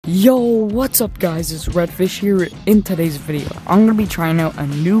Yo, what's up guys, it's Redfish here. In today's video, I'm gonna be trying out a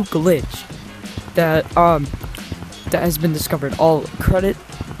new glitch that has been discovered. I'll credit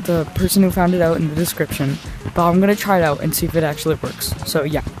the person who found it out in the description, but I'm gonna try it out and see if it actually works. So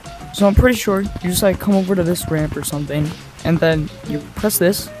yeah, so I'm pretty sure you just like come over to this ramp or something, and then you press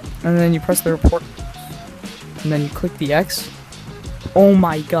this, and then you press the report, and then you click the X. Oh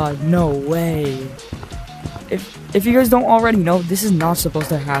my god, no way. If you guys don't already know, this is not supposed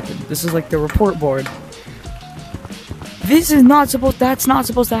to happen. This is like the report board. That's not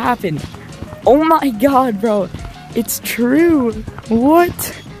supposed to happen. Oh my god, bro. It's true.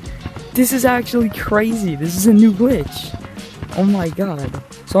 What? This is actually crazy. This is a new glitch. Oh my god.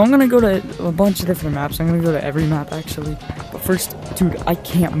 So I'm gonna go to a bunch of different maps. I'm gonna go to every map actually. But first, dude, I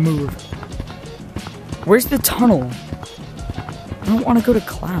can't move. Where's the tunnel? I don't want to go to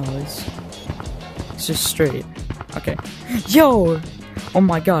clouds. It's just straight. Okay. Yo! Oh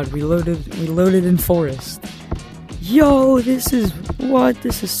my god, we loaded in forest. Yo, this is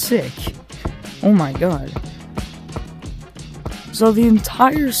sick. Oh my god. So the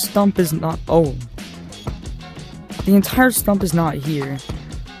entire stump is not the entire stump is not here.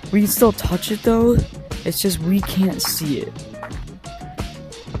 We can still touch it though. It's just we can't see it.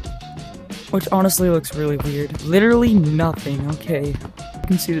 Which honestly looks really weird. Literally nothing, okay. You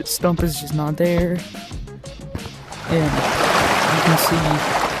can see that stump is just not there. And you can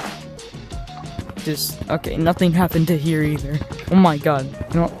see just, okay, nothing happened to here either. Oh my god.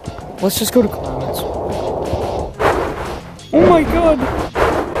 You know what? Let's just go to clouds. Oh my god!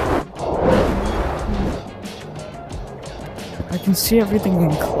 I can see everything in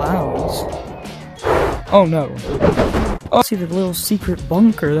clouds. Oh no. Oh, see the little secret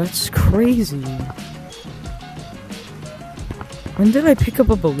bunker. That's crazy. When did I pick up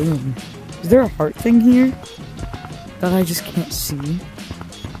a balloon? Is there a heart thing here that I just can't see?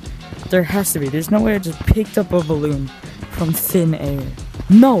 There has to be. There's no way I just picked up a balloon from thin air.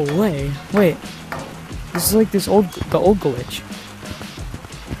 No way. Wait. This is like the old glitch.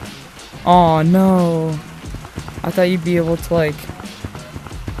 Oh no. I thought you'd be able to I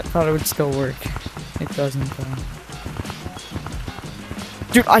thought it would still work. It doesn't though.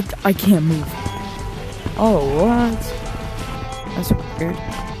 Dude, I can't move. Oh, what? That's weird.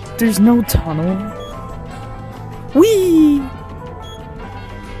 There's no tunnel. Whee!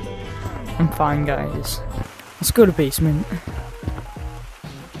 I'm fine, guys. Let's go to basement.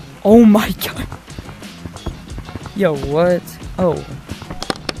 Oh my god. Yo, what? Oh.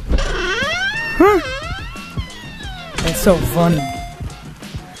 Huh? That's so funny.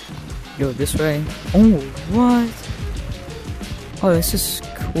 Yo, this way. Oh, what? Oh, this is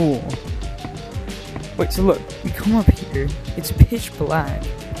cool. Wait, so look, we come up here. It's pitch black.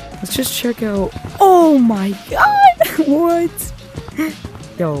 Let's just check out. Oh my god! What?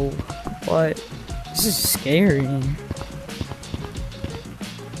 Yo, what? This is scary. I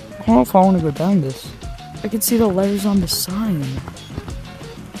don't know if I want to go down this. I can see the letters on the sign.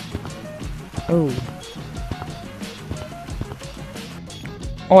 Oh.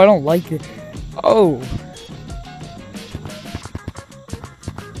 Oh, I don't like it. Oh.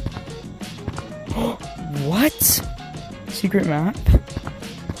 What? Secret map?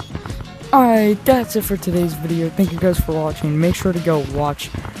 Alright, that's it for today's video. Thank you guys for watching. Make sure to go watch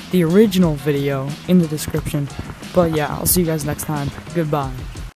the original video in the description. But yeah, I'll see you guys next time. Goodbye.